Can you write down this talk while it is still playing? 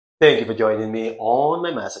Thank you for joining me on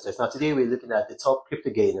my masterclass. Now, today we're looking at the top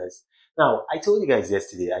crypto gainers. Now, I told you guys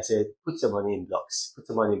yesterday, I said, put some money in blocks. Put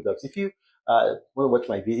some money in blocks. If you want to watch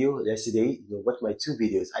my video yesterday, watch my two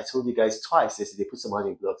videos. I told you guys twice yesterday, put some money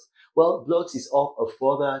in blocks. Well, blocks is up a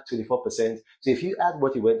further 24%. So if you add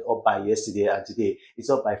what it went up by yesterday and today,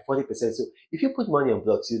 it's up by 40%. So if you put money on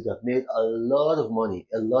blocks, you'd have made a lot of money,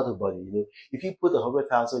 If you put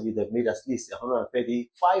 100,000, you'd have made at least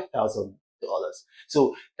 $135,000.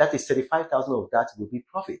 So that is 35,000 of that will be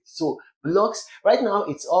profit. So blocks right now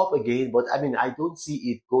it's up again, but I don't see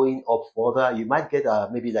it going up further. You might get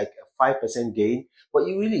maybe like a 5% gain, but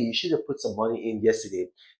you should have put some money in yesterday.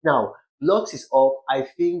 Now blocks is up. I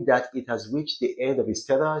think that it has reached the end of its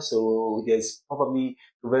tether, so there's probably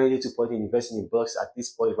very little point in investing in blocks at this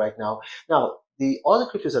point right now. Now the other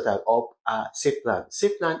cryptos that are up are SafePlan.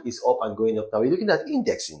 SafePlan is up and going up. Now we're looking at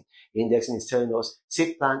indexing. Indexing is telling us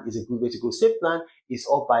SafePlan is a good way to go. SafePlan is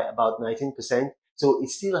up by about 19%. So it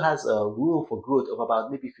still has a room for growth of about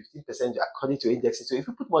maybe 15% according to indexing. So if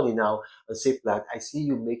you put money now on SafePlan, I see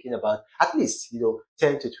you making about at least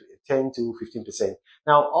 10 to 15%.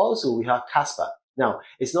 Now also we have Casper. Now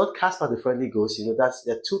it's not Casper the friendly ghost. There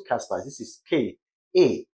are two Caspers. This is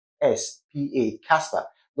K-A-S-P-A, Casper.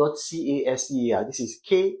 Not C-A-S-P-A-R. This is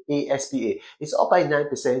K-A-S-P-A. It's up by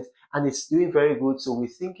 9% and it's doing very good. So we're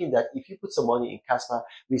thinking that if you put some money in Casper,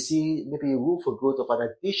 we see maybe room for growth of an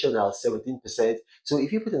additional 17%. So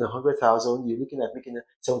if you put in 100,000, you're looking at making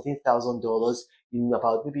 $17,000 in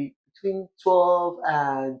about maybe between 12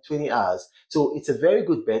 and 20 hours. So it's a very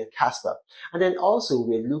good bet, Casper. And then also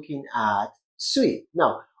we're looking at Sui.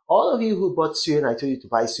 Now, all of you who bought Sui and I told you to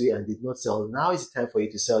buy Sui and did not sell, now is the time for you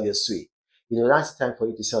to sell your Sui. That's the time for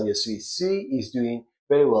you to sell your Sui. Sui is doing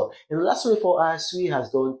very well. In the last 24 hours, Sui has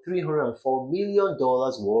done $304 million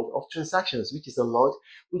worth of transactions, which is a lot,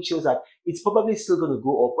 which shows that it's probably still going to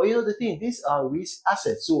go up. But the thing, these are risk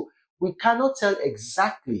assets. So we cannot tell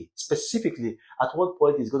exactly, specifically at what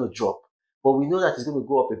point it's going to drop. But we know that it's going to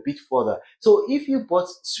go up a bit further. So if you bought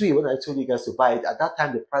Sui when I told you guys to buy it, at that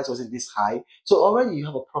time the price wasn't this high. So already you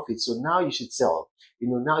have a profit. So now you should sell.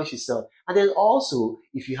 Now you should sell. And then also,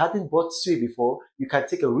 if you hadn't bought Sui before, you can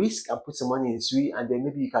take a risk and put some money in Sui, and then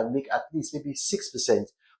maybe you can make at least maybe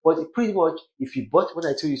 6%. But pretty much, if you bought when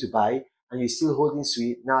I told you to buy and you're still holding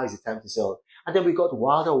Sui, now is the time to sell. And then we got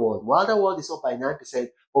Wilder World. Wilder World is up by 9%,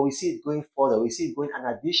 but we see it going further. We see it going an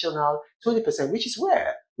additional 20%, which is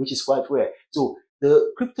rare, which is quite rare. So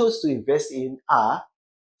the cryptos to invest in are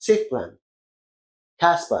SafePlan,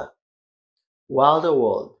 Casper, Wilder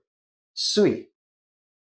World, Sui.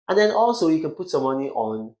 And then also you can put some money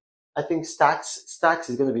on, I think Stacks. Stacks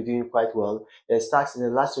is going to be doing quite well. Stacks in the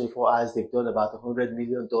last 24 hours, they've done about $100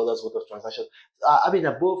 million worth of transactions.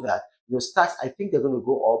 Above that, Stacks, I think they're going to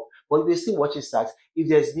go up, but we're still watching Stacks. If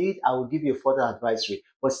there's need, I will give you a further advisory,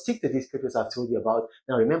 but stick to these cryptos I've told you about.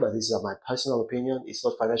 Now remember, this is my personal opinion. It's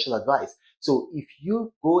not financial advice. So if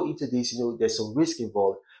you go into this, there's some risk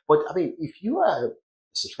involved. But if you are a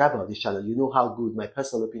subscriber on this channel, you know how good my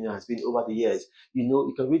personal opinion has been over the years.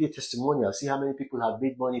 You can read the testimonial, see how many people have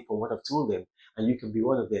made money from what I've told them, and you can be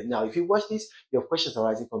one of them. Now, if you watch this, you have questions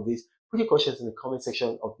arising from this, put your questions in the comment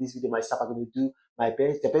section of this video. My staff are going to do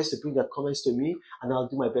the best to bring their comments to me, and I'll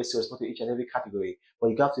do my best to respond to each and every category. But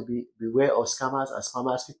you have to beware of scammers and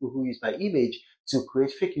spammers, people who use my image to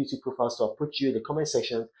create fake YouTube profiles to approach you in the comment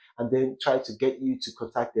section and then try to get you to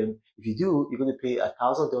contact them. If you do, you're going to pay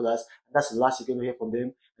 $1,000, and that's the last you're going to hear from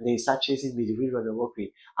them. And then you start chasing me, the real Ronald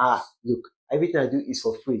Murphy. Look, everything I do is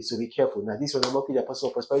for free, so be careful. Now, this Ronald Murphy, the Apostle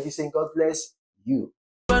of Prosperity, saying God bless you.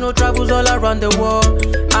 Reno travels all around the world.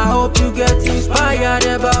 I hope you get inspired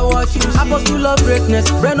about what you see. Apostle of greatness,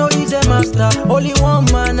 Reno is a master. Only one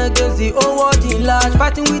man against the whole world in large.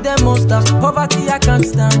 Fighting with the monsters, poverty I can't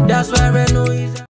stand. That's why Reno